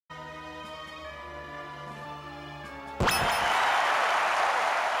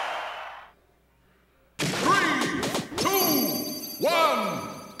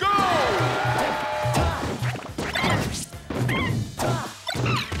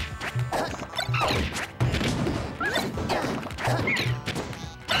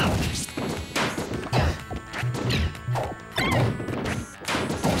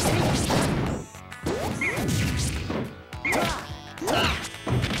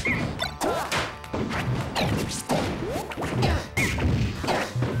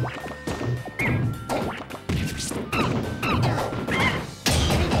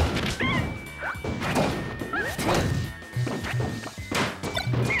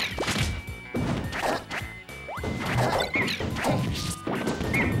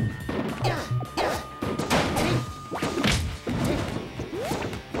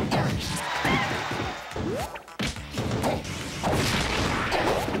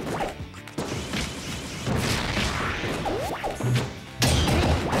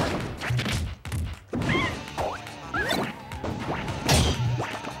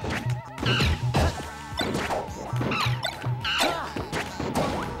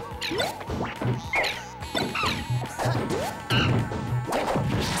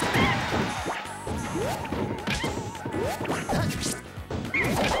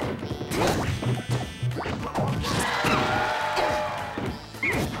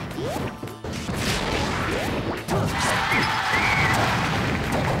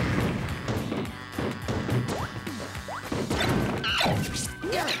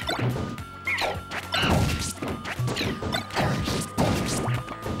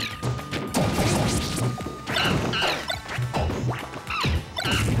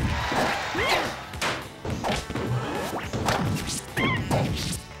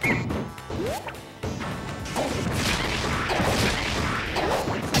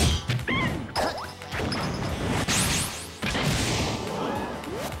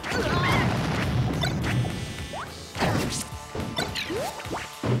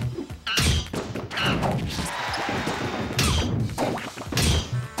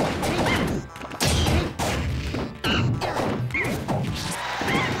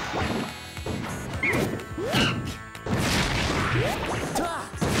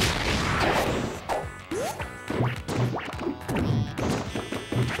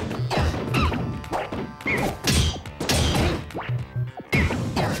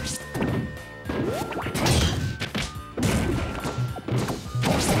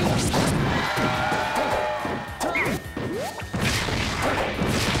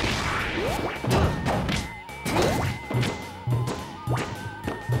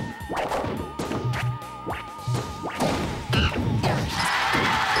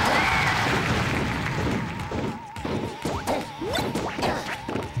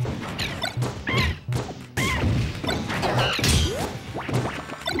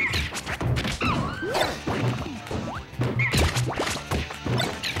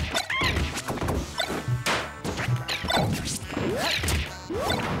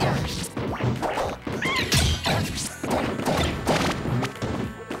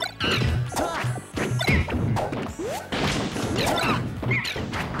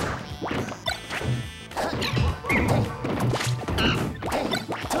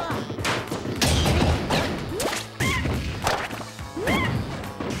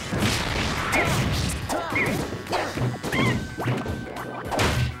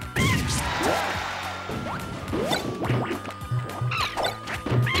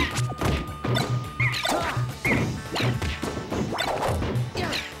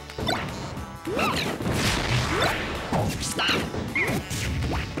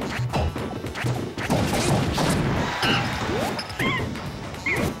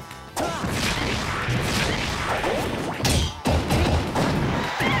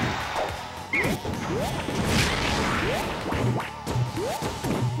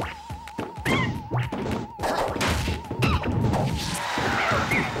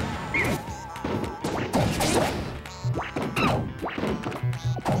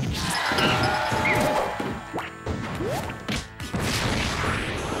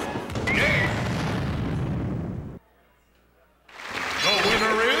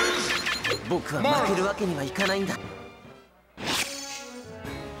僕は負けるわけにはいかないんだ。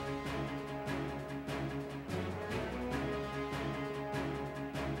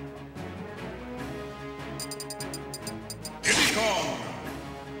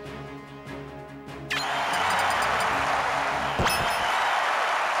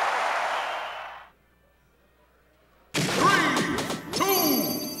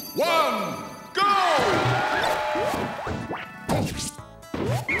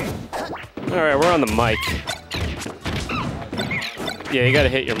Alright, we're on the mic. Yeah, you gotta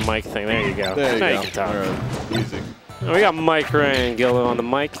hit your mic thing. There you go. There you now go. You can talk. Right. Music. We got Mike Ray and Gildo on the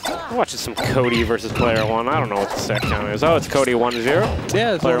mic. We're watching some Cody versus Player-1. I don't know what the set count is. Oh, it's Cody 1-0.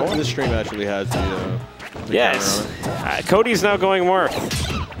 Yeah, Player-1. This stream actually has the yes. Cody's now going Marth.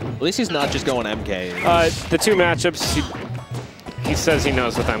 At least he's not just going MK. The two matchups, he says he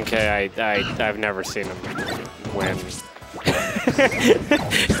knows with MK. I've never seen him win.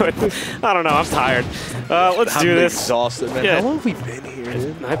 I don't know. I'm tired. Let's do this. Exhausted, man. Yeah. How long have we been here,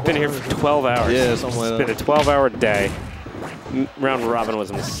 dude? I've been here for 12 hours. Yeah, something like that. It's been a 12-hour day. Round robin was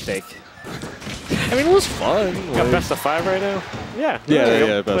a mistake. I mean, it was fun. Got best of 5 right now? Yeah.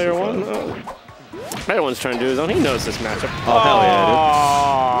 Yeah, best Player of 1. 5. Player 1's trying to do his own. He knows this matchup. Oh, hell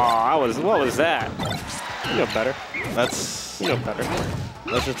yeah, dude. What was that? You know better. You know better.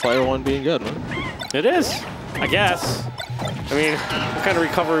 That's just Player 1 being good, man. It is, I guess. I mean, what kind of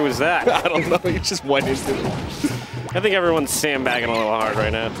recovery was that? I don't know. You just went into it. I think everyone's sandbagging a little hard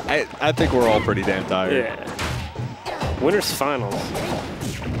right now. I think we're all pretty damn tired. Yeah. Winners finals.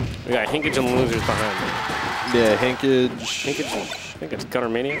 We got Hinkage and losers behind me. Yeah, Hinkage. I think it's Gunner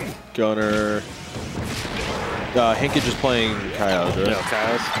Mania. Gunner. Hinkage is playing Kaios, right? No,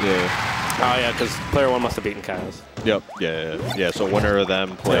 Kaios. Yeah. Oh, yeah, because Player 1 must have beaten Kaios. Yep. Yeah. So winner of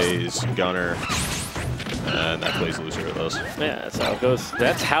them plays Gunner, and that plays loser of us. Yeah, that's how it goes.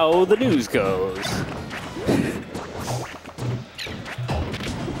 That's how the news goes.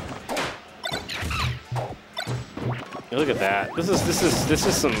 Look at that.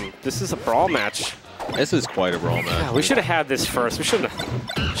 This is a brawl match. This is quite a brawl match. Yeah, we should have had this first. We shouldn't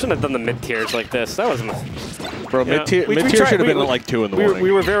have done the mid tiers like this. That was bro. Mid tier should have been at like 2 in the morning.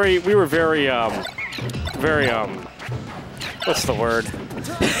 We were very what's the word?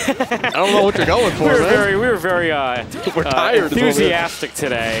 I don't know what you're going for. We were very we're tired enthusiastic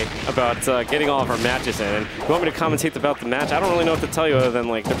today about getting all of our matches in. And you want me to commentate about the match? I don't really know what to tell you other than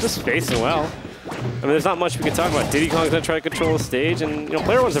like they're just facing well. I mean, there's not much we can talk about. Diddy Kong's gonna try to control the stage, and you know,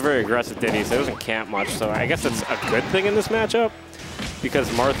 Player 1's a very aggressive Diddy, so he doesn't camp much. So I guess that's a good thing in this matchup because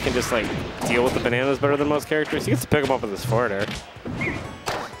Marth can just like deal with the bananas better than most characters. He gets to pick them up with his forward air.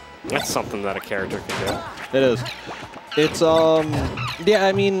 That's something that a character can do. It is. It's yeah.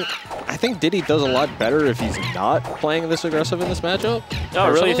 I mean, I think Diddy does a lot better if he's not playing this aggressive in this matchup. Oh,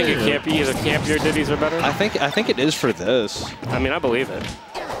 really? You think a campier Diddy's are better? I think it is for this. I mean, I believe it.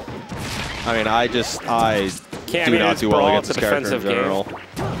 I mean, I do not do well against this character in general.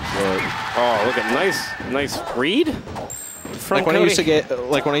 Oh, look at nice read. Like when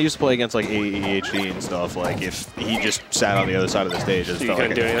I used to play against like AEHD and stuff, like if he just sat on the other side of the stage, it felt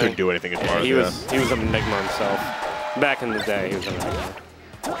like I couldn't do anything as far as he was an enigma himself. Back in the day, he was an enigma.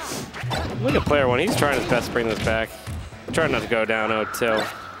 Look at Player 1. He's trying his best to bring this back. Trying not to go down 0-2.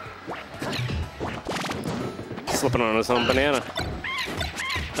 Slipping on his own banana.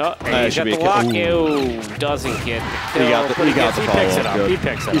 Oh, and he got the lock. Ew, doesn't get the kill. He got the picks it follow-up. up. He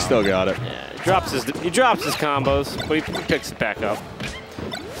picks it up. He still got it. Yeah, he drops his combos, but he picks it back up.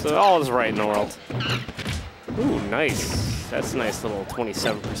 So all is right in the world. Ooh, nice. That's a nice little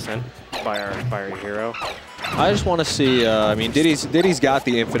 27% by our hero. I just want to see. I mean, Diddy's got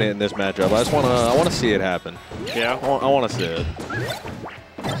the infinite in this matchup. I want to see it happen. Yeah. I want to see it.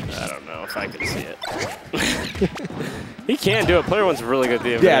 I don't know if I can see it. He can do it. Player 1's really good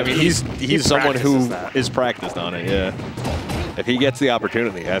at the Yeah, I mean, he's someone who that. is practiced on it. Yeah. If he gets the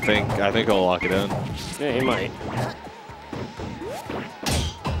opportunity, I think he'll lock it in. Yeah, he might.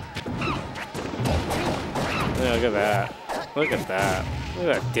 Yeah, look at that. Look at that. Look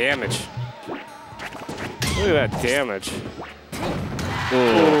at that damage. Look at that damage.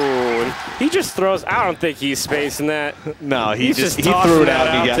 Ooh. He just throws. I don't think he's spacing that. No, he threw it out.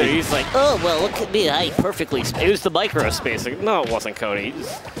 And He's like, oh well, look at me. I perfectly. It was the micro spacing. No, it wasn't, Cody.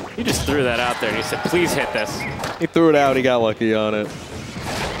 He just threw that out there and he said, please hit this. He threw it out. He got lucky on it.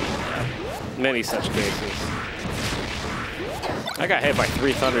 Many such cases. I got hit by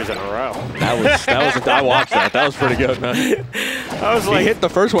 3 thunders in a row. That was I watched that. That was pretty good, man. I was like, he hit the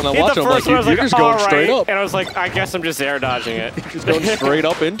first one. I watched him. Like, you're just going straight up. And I was like, I guess I'm just air dodging it. Just going straight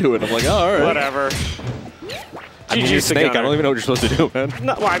up into it. I'm like, oh, all right. Whatever. I mean, you're Snake. I don't even know what you're supposed to do, man.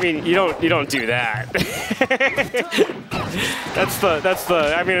 No, well, I mean, you don't do that. that's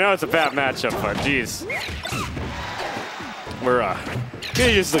the. I mean, I know it's a bad matchup, but jeez, we're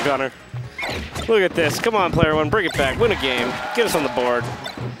gonna use the gunner. Look at this. Come on, Player 1. Bring it back. Win a game. Get us on the board.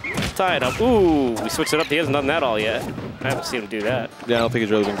 Tie it up. Ooh, we switched it up. He hasn't done that all yet. I haven't seen him do that. Yeah, I don't think he's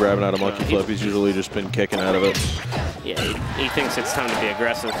really been grabbing out of monkey flip. He's usually just been kicking out of it. Yeah, he thinks it's time to be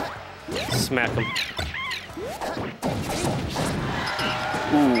aggressive. Smack him.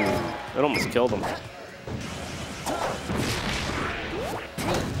 Ooh, it almost killed him. Look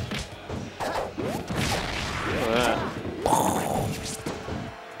at that.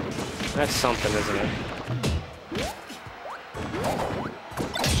 That's something, isn't it?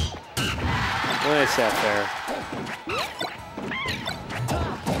 Nice out there.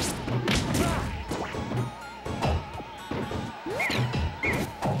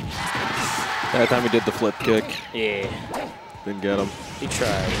 That time he did the flip kick. Yeah. Didn't get him. He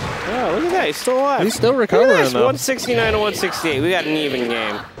tried. Oh, look at that. He's still alive. He's still recovering, though. 169 to 168. We got an even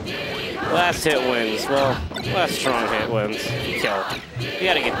game. Last hit wins. Well, last strong hit wins. Kill. You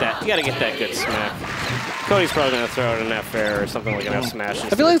gotta get that. You gotta get that good smack. Cody's probably gonna throw it an F air or something like an F smash. I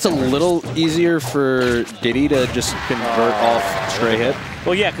feel like it's a little easier for Diddy to just convert off stray hit.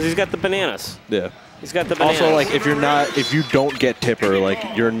 Well, yeah, because he's got the bananas. Yeah. He's got the bananas. Also, like, if you don't get tipper, like,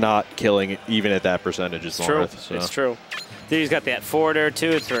 you're not killing it even at that percentage. It's true. So. It's true. Diddy's got that forward air too.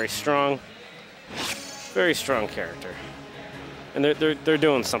 It's very strong. Very strong character. And they're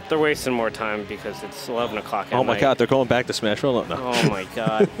doing something. They're wasting more time because it's 11 o'clock at night. Oh my God, they're going back to Smash Roll? No. Oh my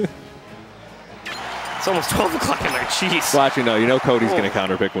God. It's almost 12 o'clock at night. Jeez. Well, actually, no. You know Cody's going to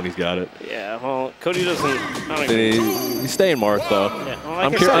counterpick when he's got it. Yeah, well, Cody doesn't... He's staying Marth, though. Yeah,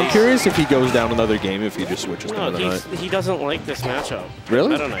 well, I'm curious if he goes down another game if he just switches to another night. He doesn't like this matchup.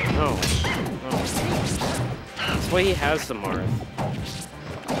 Really? I don't know. No. That's why he has the Marth.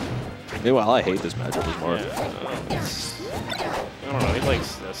 Yeah, well, I hate this matchup with Marth. Yeah, I don't know. He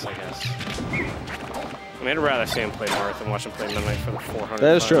likes this, I guess. I mean, I'd rather see him play Marth than watch him play Midnight for the 400.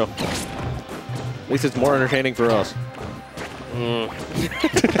 That is true. At least it's more entertaining for us.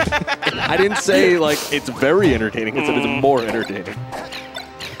 I didn't say, like, it's very entertaining. I said it's more entertaining.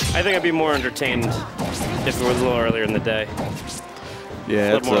 I think I'd be more entertained if it was a little earlier in the day.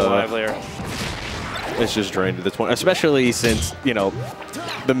 Yeah, a little more livelier. It's just drained at this point, especially since, you know,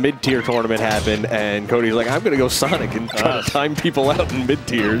 the mid-tier tournament happened and Cody's like, I'm going to go Sonic and try to time people out in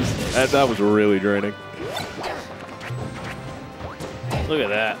mid-tiers. That was really draining. Look at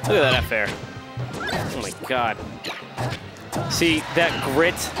that. Look at that F air. Oh my God. See, that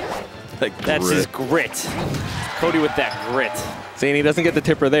grit, that's his grit. Cody with that grit. See, and he doesn't get the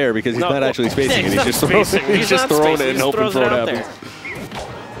tipper there because he's not actually spacing it. He's just throwing it and hoping for what happens.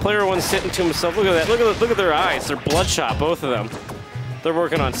 Player-1 sitting to himself. Look at that. Look at their eyes. They're bloodshot, both of them. They're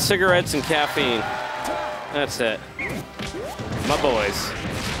working on cigarettes and caffeine. That's it. My boys.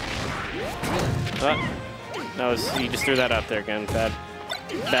 You just threw that out there again. Bad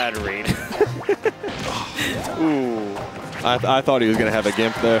read. Ooh. I thought he was going to have a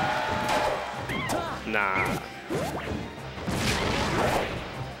gimp there. Nah.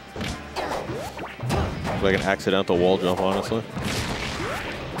 Like an accidental wall jump, honestly.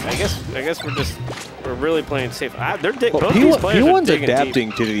 I guess we're really playing safe. Both these players P1's are adapting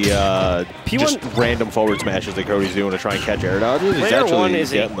deep. to the just random forward smashes that Cody's doing to try and catch air dodges. Player-1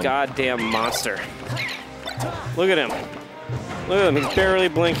 is a goddamn monster. Look at him. Look at him. He's barely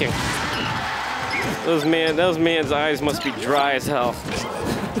blinking. Those man's eyes must be dry as hell.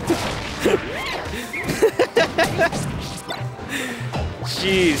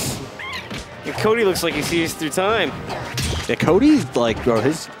 Jeez. And Cody looks like he sees through time. Yeah, Cody's like, bro,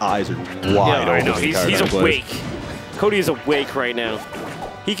 his eyes are wide open. I know. He's awake. Cody is awake right now.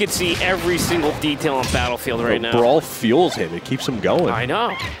 He can see every single detail on Battlefield right now. Brawl fuels him. It keeps him going. I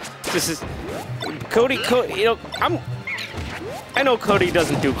know. This is Cody. You know, I know Cody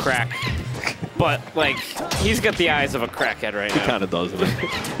doesn't do crack, but like he's got the eyes of a crackhead right now. He kind of does.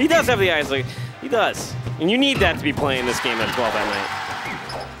 He does have the eyes like he does, and you need that to be playing this game at 12 at night.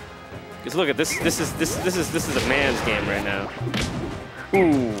 Because look at this. This is a man's game right now.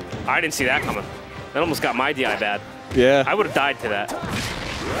 Ooh, I didn't see that coming. That almost got my DI bad. Yeah. I would have died to that.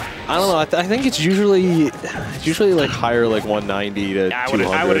 I don't know. I think it's usually like higher, like 190 to 200.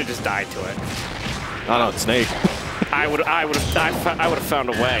 I would have just died to it. I don't know. It's Snake. I would have found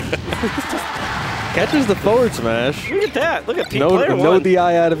a way. Catches the forward smash. Look at that. Look at Player-1. No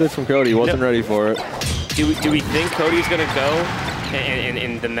DI out of it from Cody. Wasn't ready for it. Do we think Cody's gonna go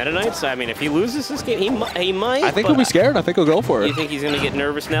in the Meta Knights? I mean, if he loses this game, he might. I think he'll be scared. I think he'll go for it. You think he's gonna get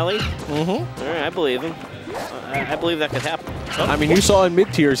nervous, Nelly? Mm-hmm. All right, I believe him. I believe that could happen. Oh, I mean, you saw in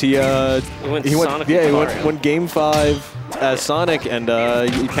mid tiers he went game 5 as Sonic and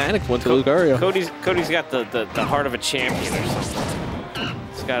he panicked, went to Lucario. Cody's got the heart of a champion or something.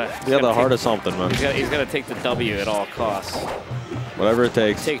 The heart of something, man. He's got to take the W at all costs. Whatever it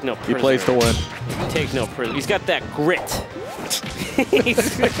takes. Take no prisoner. He plays to win. Take no prisoner. He's got that grit.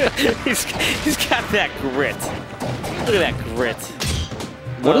 he's got that grit. Look at that grit.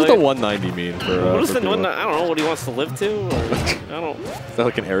 What does the 190 mean for? What is the 190? I don't know what he wants to live to. Or, I don't. Is that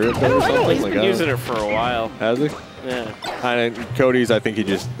like an area code or something? He's been using it for a while. Has he? Yeah. Cody's, I think he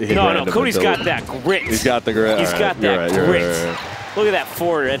just hit No, Cody's got that grit. He's got the grit. He's got that grit. Look at that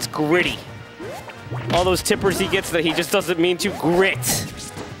forward. That's gritty. All those tippers he gets that he just doesn't mean to. Grit.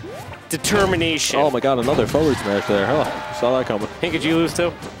 Determination. Oh my God, another forward smash there. Oh, saw that coming. Hey, could you lose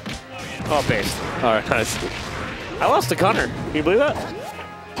too? Oh, based. All right, nice. I lost to Gunner. Can you believe that?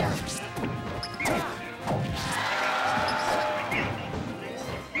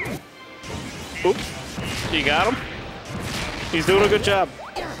 Oops. You got him? He's doing a good job.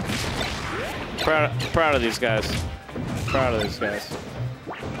 Proud of these guys. Proud of these guys.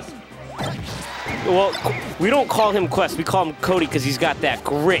 Well, we don't call him Quest. We call him Cody because he's got that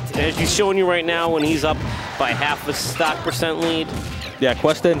grit. And as he's showing you right now when he's up by half a stock percent lead. Yeah,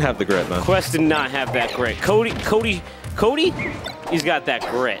 Quest didn't have the grit, man. Quest did not have that grit. Cody, he's got that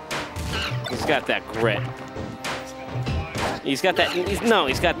grit. He's got that grit. He's got that. He's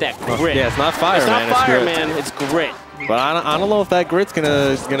got that grit. Yeah, it's not fire, man. It's not fire, man. It's grit. But I don't know if that grit's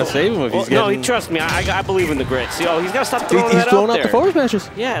gonna save him if he's getting... No, trust me. I believe in the grit. See, he's got to stop throwing that out there. He's throwing out the forward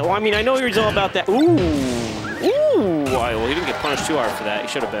smashes. Yeah, well, I mean, I know he's all about that. Ooh. Well, he didn't get punished too hard for that. He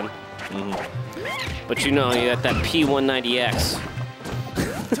should have been. But you know, you got that P190X.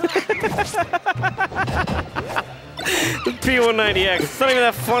 The P190X. It's not even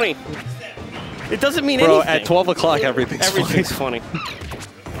that funny. It doesn't mean anything. Bro, at 12 o'clock, everything's funny.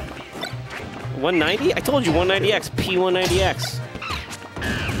 190? I told you 190X, P190X.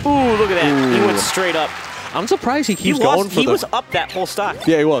 Ooh, look at that. Ooh. He went straight up. I'm surprised he keeps going for He was up that whole stock.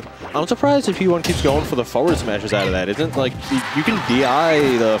 Yeah, he was. I'm surprised if P1 keeps going for the forward smashes out of that. Isn't like you can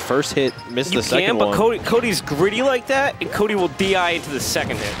DI the first hit, miss the second one. But Cody's gritty like that, and Cody will DI into the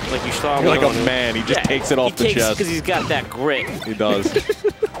second hit. Like you saw him. Like a man, he just takes it off the chest. Because he's got that grit. He does.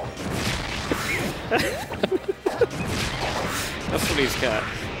 That's what he's got.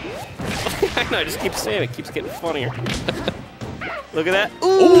 I know, I just keep saying it. Keeps getting funnier. Look at that.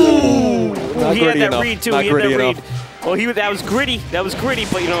 Ooh! He had that read, too. He had that read. Well, that was gritty. That was gritty,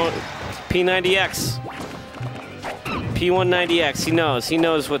 but, you know, P90X. P190X. He knows. He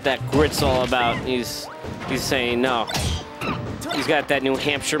knows what that grit's all about. He's saying no. He's got that New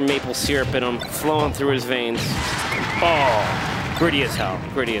Hampshire maple syrup in him flowing through his veins. Oh, gritty as hell.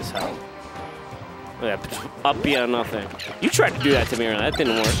 Gritty as hell. Look at that. Up beyond nothing. You tried to do that to me, that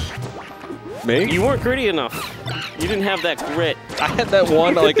didn't work. Me? You weren't gritty enough. You didn't have that grit. I had that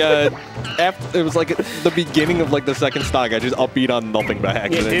one like after it was like the beginning of like the second stock. I just upbeat on nothing by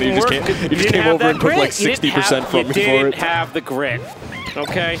accident. It didn't work. You just came over and took like 60% from me for it. You didn't have the grit.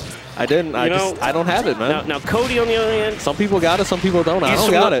 Okay. I didn't. I don't have it, man. Now Cody on the other hand. Some people got it. Some people don't. I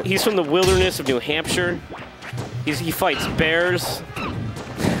don't got it. He's from the wilderness of New Hampshire. He fights bears.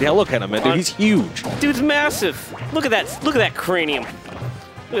 Yeah, look at him, man. Dude, he's huge. Dude's massive. Look at that. Look at that cranium.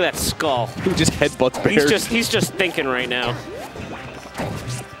 Look at that skull. He just headbutts bears. He's just thinking right now.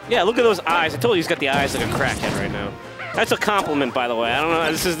 Yeah, look at those eyes. I told you he's got the eyes like a crackhead right now. That's a compliment, by the way. I don't know.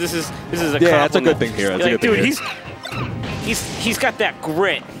 This is a compliment. Yeah, that's a good thing here. That's a good thing here. He's got that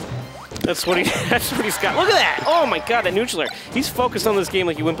grit. That's what he's got. Look at that! Oh my God, that neutral air. He's focused on this game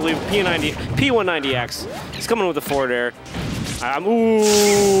like you wouldn't believe. P190X. He's coming with the forward air.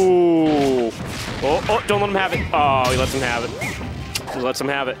 Ooh. Oh, don't let him have it. Oh, he lets him have it. He lets him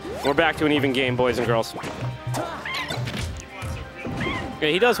have it. We're back to an even game, boys and girls. Yeah,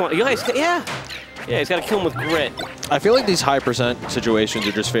 he does want. Yeah, he's got to kill him with grit. I feel like these high percent situations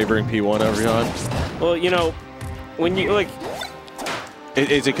are just favoring P1 every time. Well, you know, when you like.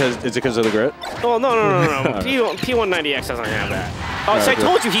 Is it because of the grit? Oh no. P190X doesn't have that. Oh, so I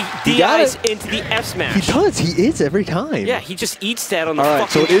told you he DIs into the F smash. He does. He is every time. Yeah, he just eats that on the. All right,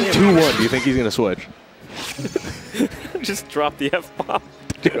 so it is 2-1. Do you think he's gonna switch? Just drop the F bomb.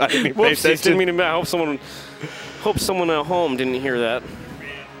 Dude, I didn't mean to. I hope someone at home didn't hear that.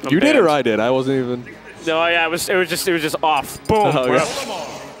 You did or I did? I wasn't even. No, yeah, it was just off. Boom. Oh, yeah.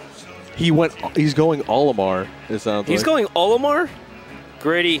 He's going Olimar. It sounds like. He's going Olimar.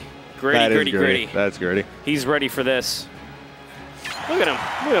 Gritty. That's gritty. He's ready for this. Look at him.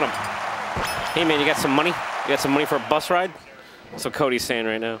 Hey, man, you got some money? You got some money for a bus ride? That's what Cody's saying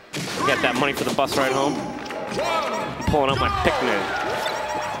right now. You got that money for the bus ride home? I'm pulling out my Pikmin.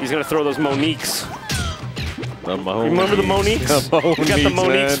 He's going to throw those Moniques. Remember the Moniques? He got the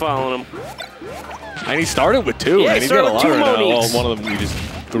Moniques following him. And he started with 2. Yeah, and he's got a lot right now. Moniques. Well, one of them he just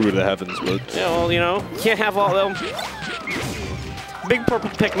threw to the heavens. But. Yeah, well, you know, can't have all of them. Big purple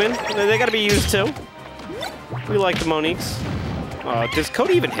Pikmin. They got to be used too. We like the Moniques. Does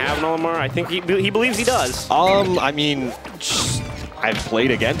Cody even have an Olimar? I think he believes he does. I mean, I've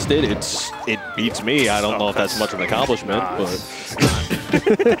played against it. It beats me. I don't know if that's much of an accomplishment, but.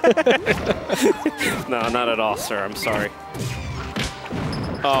 No, not at all, sir. I'm sorry.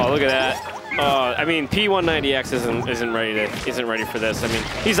 Oh, look at that. I mean, P190X isn't ready for this. I mean,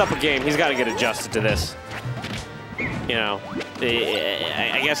 he's up a game. He's got to get adjusted to this. You know,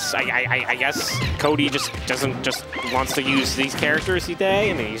 I guess Cody just wants to use these characters today,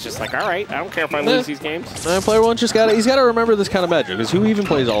 and he's just like, all right, I don't care if I lose these games. Player-1 he's got to remember this kind of magic, because who even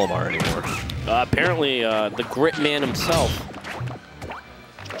plays Olimar anymore? Apparently, the Grit Man himself.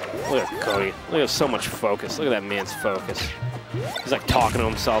 Look at Cody. Look at so much focus. Look at that man's focus. He's like talking to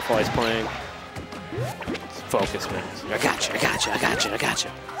himself while he's playing. Focus, man. I got you, I got you, I got you, I got you.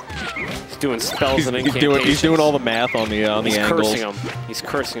 He's doing spells and incantations. He's doing all the math on the angles. He's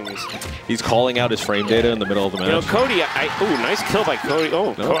cursing him. He's calling out his frame data in the middle of the match. You know, Cody, ooh, nice kill by Cody.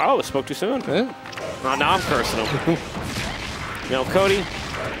 Oh, no. I spoke too soon. Yeah. Now I'm cursing him. You know,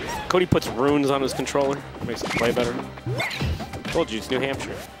 Cody puts runes on his controller. Makes him play better. Told you, it's New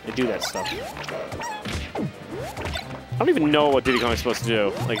Hampshire. They do that stuff. I don't even know what Diddy Kong's supposed to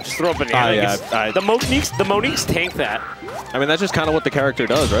do. Like, just throw a banana. Yeah, the Moniques tank that. I mean, that's just kind of what the character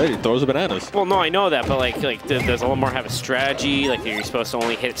does, right? He throws the bananas. Well, no, I know that, but like does Olimar have a strategy? Like, you're supposed to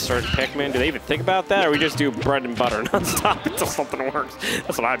only hit certain Pikmin? Do they even think about that, or we just do bread and butter nonstop until something works?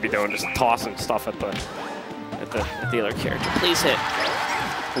 That's what I'd be doing, just tossing stuff at the other character. Please hit.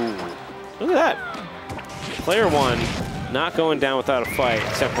 Ooh, look at that. Player-1 not going down without a fight,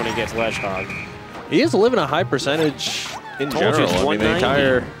 except when he gets ledge hog. He is living a high percentage in general. I mean,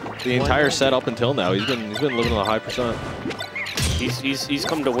 the entire set up until now, he's been living on a high percent. He's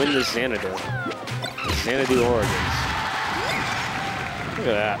come to win this Xanadu. Xanadu Origins. Look at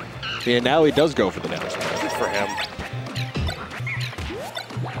that. Yeah, now he does go for the down smash. Good for him.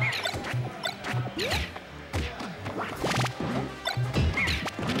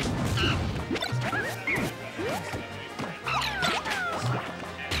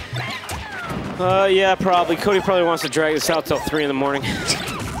 Yeah, probably. Cody probably wants to drag this out till 3 in the morning. That's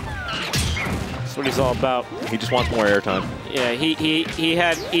what he's all about. He just wants more airtime. Yeah, he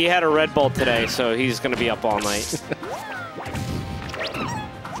had a Red Bull today, so he's gonna be up all night.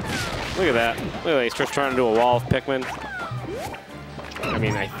 Look at that. Look at that. He's just trying to do a wall of Pikmin. I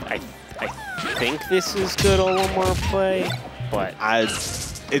mean, I think this is good Olimar play, but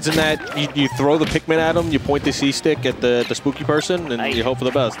isn't that you throw the Pikmin at him, you point the C-stick at the spooky person, and you hope for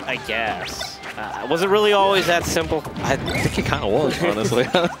the best? I guess. Was it really always that simple? I think it kind of was, honestly.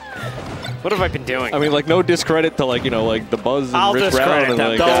 What have I been doing? I mean, like, no discredit to, like, you know, like the Buzz and Rich Brown. I'll discredit them.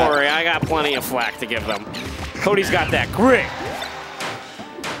 Like Don't worry, I got plenty of flack to give them. Cody's got that grit.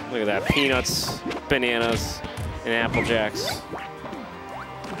 Look at that, peanuts, bananas, and Apple Jacks.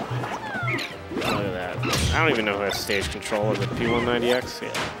 Look at that. I don't even know who has stage control. Is it P190X?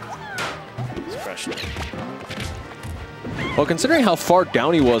 Yeah. He's crushing it. Well, considering how far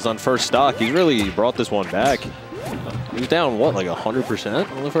down he was on first stock, he's really brought this one back. He was down, what, like 100%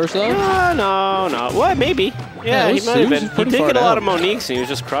 on the first stock? No. What? Maybe. Yeah, he might have been. He did get a lot of Moniques, and he was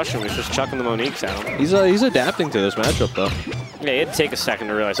just crushing. He was just chucking the Moniques at him. He's adapting to this matchup, though. Yeah, he had to take a second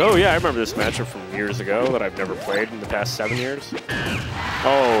to realize, oh, yeah, I remember this matchup from years ago that I've never played in the past 7 years.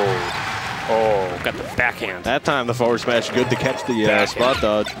 Oh, got the backhand. That time the forward smash, good to catch the spot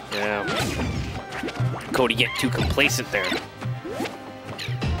dodge. Yeah. Cody getting too complacent there.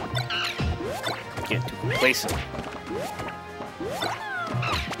 Getting too complacent.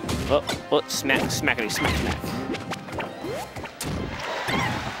 Oh, smackity smack.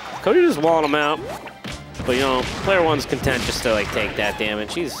 Cody just walling him out. But, you know, Player-1's content just to, like, take that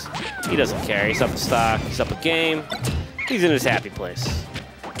damage. He doesn't care. He's up a stock. He's up a game. He's in his happy place.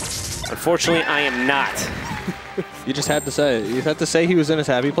 Unfortunately, I am not. You just had to say it. You had to say he was in his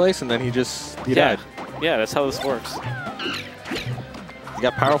happy place, and then he died. Yeah, that's how this works. You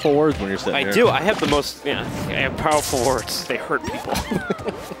got powerful words when you're sitting here. I do. I have the most, I have powerful words. They hurt people.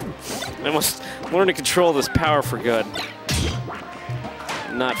 I must learn to control this power for good,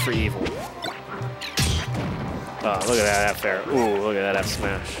 not for evil. Oh, look at that F there. Ooh, look at that F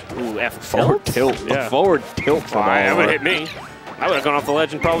smash. Ooh, F forward tilt. Yeah. A forward tilt from that would have hit me. I would have gone off the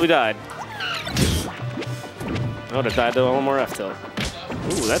ledge and probably died. I would have died to Olimar F tilt.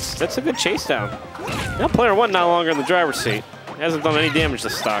 Ooh, that's a good chase down. Now Player-1 no longer in the driver's seat. He hasn't done any damage to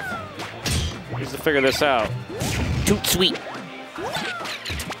stock. He needs to figure this out. Toot sweet.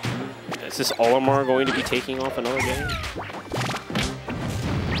 Is this Olimar going to be taking off another game?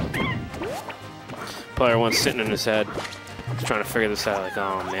 Player-1 sitting in his head. He's trying to figure this out. Like,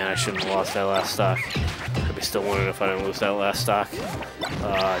 oh man, I shouldn't have lost that last stock. I'd be still winning if I didn't lose that last stock.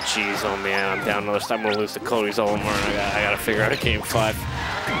 Jeez, oh man, I'm down another stock. I'm gonna lose to Cody's Olimar, and I gotta figure out a game 5.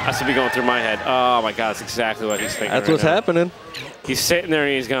 That's to be going through my head. Oh my God, that's exactly what he's thinking. That's what's happening. He's sitting there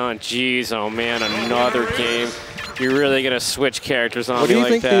and he's going, geez, oh man, another game. You're really gonna switch characters on me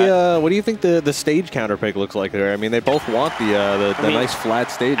like that? What do you think the stage counter pick looks like there? I mean, they both want the nice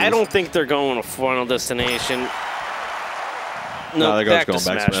flat stages. I don't think they're going to Final Destination. No, they're going back to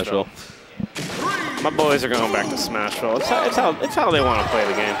Smashville. My boys are going back to Smashville. It's how they want to play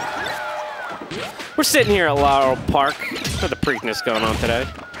the game. We're sitting here at Laurel Park. Got the Preakness going on today.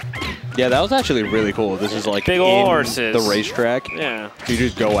 Yeah, that was actually really cool. This is like big old horses. The racetrack. Yeah. So you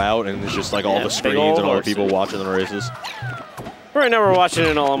just go out and it's just like all the screens and all the people watching the races. Right now we're watching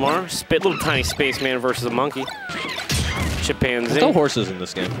an Olimar. Little tiny spaceman versus a monkey. Chimpanzee. There's no horses in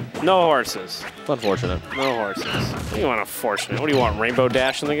this game. No horses. It's unfortunate. No horses. What do you want unfortunate? What do you want, Rainbow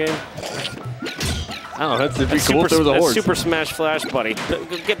Dash in the game? I don't know, that'd be cool if there was a horse. Super Smash Flash, buddy.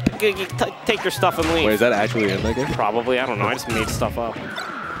 Take your stuff and leave. Wait, is that actually in that game? Probably. I don't know. I just made stuff up.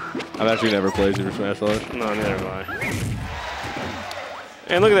 I've actually never played Super Smash Bros. No, neither have I.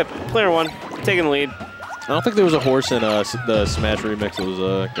 And look at that. Player-1 taking the lead. I don't think there was a horse in the Smash remix that was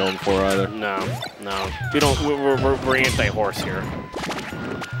going for either. No. We don't. We're anti-horse here.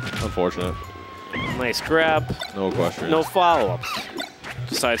 Unfortunate. Nice grab. No question. No follow-ups.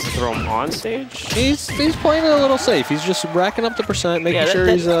 Decides to throw him on stage. He's playing it a little safe. He's just racking up the percent, making sure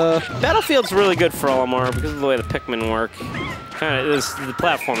he's. Battlefield's really good for Olimar because of the way the Pikmin work. The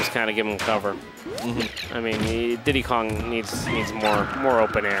platforms kind of give him cover. I mean, Diddy Kong needs more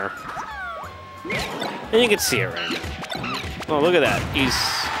open air. And you can see it right now. Oh, look at that. He's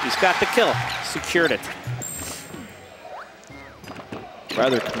got the kill. Secured it.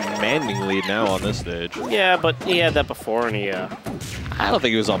 Rather commanding lead now on this stage. Yeah, but he had that before, and he... I don't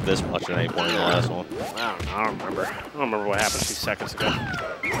think he was up this much at any point in the last one. I don't know. I don't remember what happened 2 seconds ago.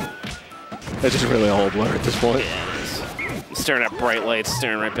 It's just really a whole blur at this point. Yeah, it is. I'm staring at bright lights,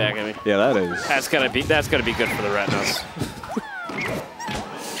 staring right back at me. Yeah, that is. That's gotta be good for the retinas.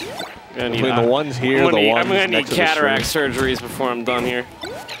 Between the ones here, the ones I'm gonna need next to cataract surgeries before I'm done here.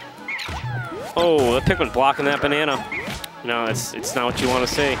 Oh, the Pikmin blocking that banana. No, it's not what you want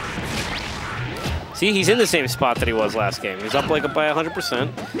to see. See, he's in the same spot that he was last game. He's up like by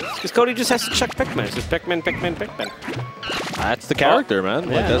 100%. Because Cody just has to check Pikmin. It's just Pikmin. That's the character, man.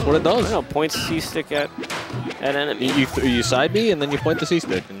 Like, that's what it does. I know, point C-stick at enemy. You side B and then you point the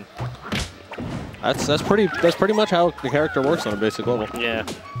C-stick, and that's pretty much how the character works on a basic level. Yeah.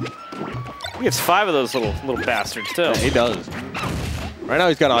 He gets 5 of those little bastards too. Yeah, he does. Right now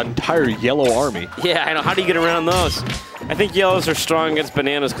he's got an entire yellow army. Yeah, I know. How do you get around those? I think yellows are strong against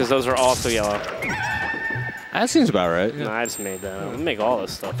bananas because those are also yellow. That seems about right. No, I just made that up. I make all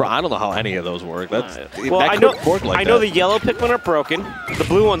this stuff. Bro, I don't know how any of those work. Well, I know the yellow Pikmin are broken, the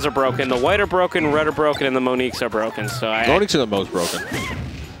blue ones are broken, the white are broken, red are broken, and the Moniques are broken. So Moniques are the most broken.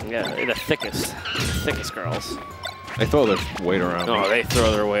 Yeah, they're the thickest girls. They throw their weight around. Oh, they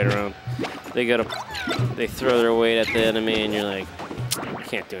throw their weight around. They throw their weight at the enemy, and you're like, I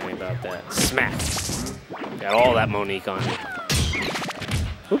can't do anything about that. Smack. Got all that Monique on you.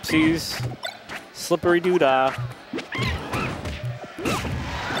 Oopsies. Slippery doodah.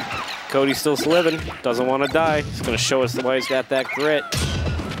 Cody's still living. Doesn't want to die. He's going to show us why he's got that grit.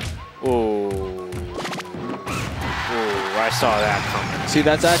 Ooh. I saw that coming. See,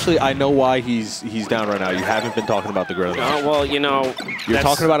 that's actually, I know why he's down right now. You haven't been talking about the grit. Oh, well, you know. You're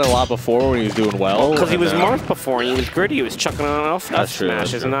talking about it a lot before when he was doing well. Because he was Marth before, and he was gritty. He was chucking on off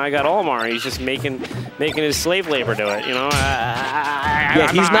smashes, and now I got Olimar. He's just making his slave labor do it, you know?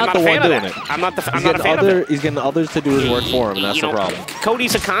 He's not the one doing it. I'm not a fan of it. He's getting others to do his work for him, and that's the problem.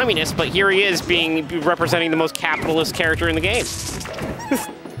 Cody's a communist, but here he is representing the most capitalist character in the game.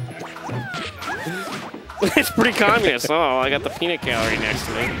 It's pretty communist. Oh, I got the peanut gallery next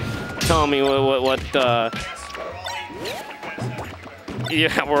to me. Telling me what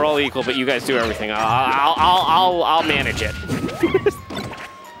yeah, we're all equal, but you guys do everything. I'll manage it.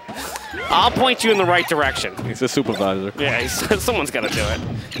 I'll point you in the right direction. He's a supervisor. Yeah, someone's got to do it.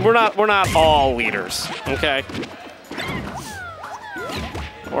 We're not all leaders, okay?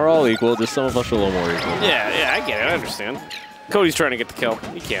 We're all equal, just some of us are a little more equal. Yeah, I get it. I understand. Cody's trying to get the kill.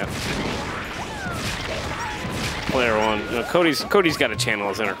 He can't. Player-1. You know, Cody's got to channel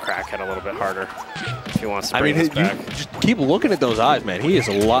his inner crackhead a little bit harder if he wants to bring this back. You just keep looking at those eyes, man. He is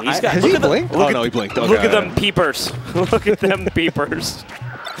a lot. Has he blinked? Oh, no, he blinked. Okay. Look at them peepers. Look at them peepers.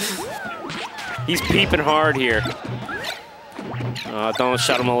 He's peeping hard here. Don't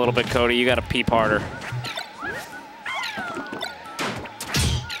shut him a little bit, Cody. You got to peep harder.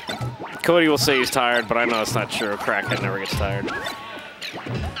 Cody will say he's tired, but I know it's not true. A crackhead never gets tired.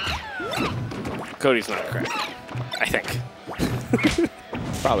 Cody's not a crackhead. I think.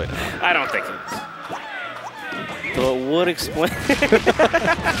 Probably not. I don't think he is. But it would explain.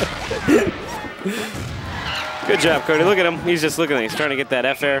 Good job, Cody. Look at him. He's just looking at him. He's trying to get that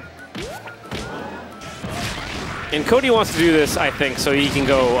F air. And Cody wants to do this, I think, so he can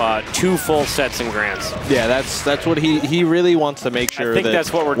go 2 full sets in grands. Yeah, that's what he really wants to make sure. I think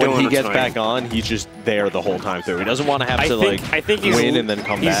that's what we're doing. When he gets back on, he's just there the whole time through. He doesn't want to have to win and then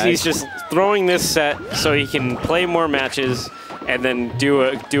come back. He's just throwing this set so he can play more matches and then do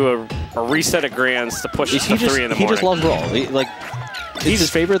a a reset of grands to push us to 3 in the morning. He just loves Brawl. It's his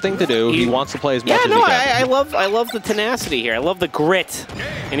favorite thing to do. He wants to play as much as he can. I love the tenacity here. I love the grit.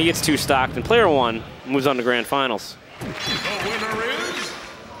 And he gets 2 stocked. And Player-1 moves on to Grand Finals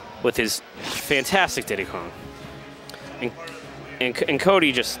with his fantastic Diddy Kong. And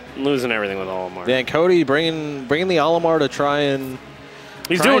Cody just losing everything with Olimar. Yeah, and Cody bringing the Olimar to try and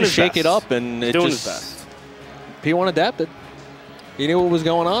shake it up, and it doing just his best. P1 adapted. He knew what was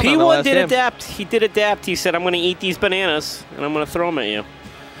going on. P1 did adapt. He did adapt. He said, "I'm going to eat these bananas and I'm going to throw them at you."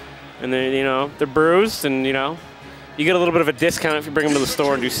 And then they're bruised, and you get a little bit of a discount if you bring them to the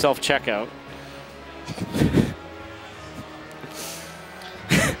store and do self-checkout.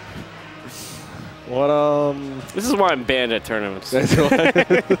 This is why I'm banned at tournaments. You're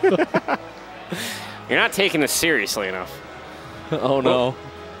not taking this seriously enough. Oh no.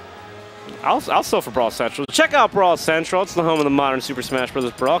 I'll sell for Brawl Central. Check out Brawl Central. It's the home of the modern Super Smash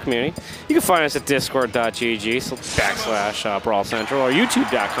Bros. Brawl community. You can find us at discord.gg/Brawl Central or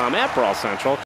youtube.com/Brawl Central.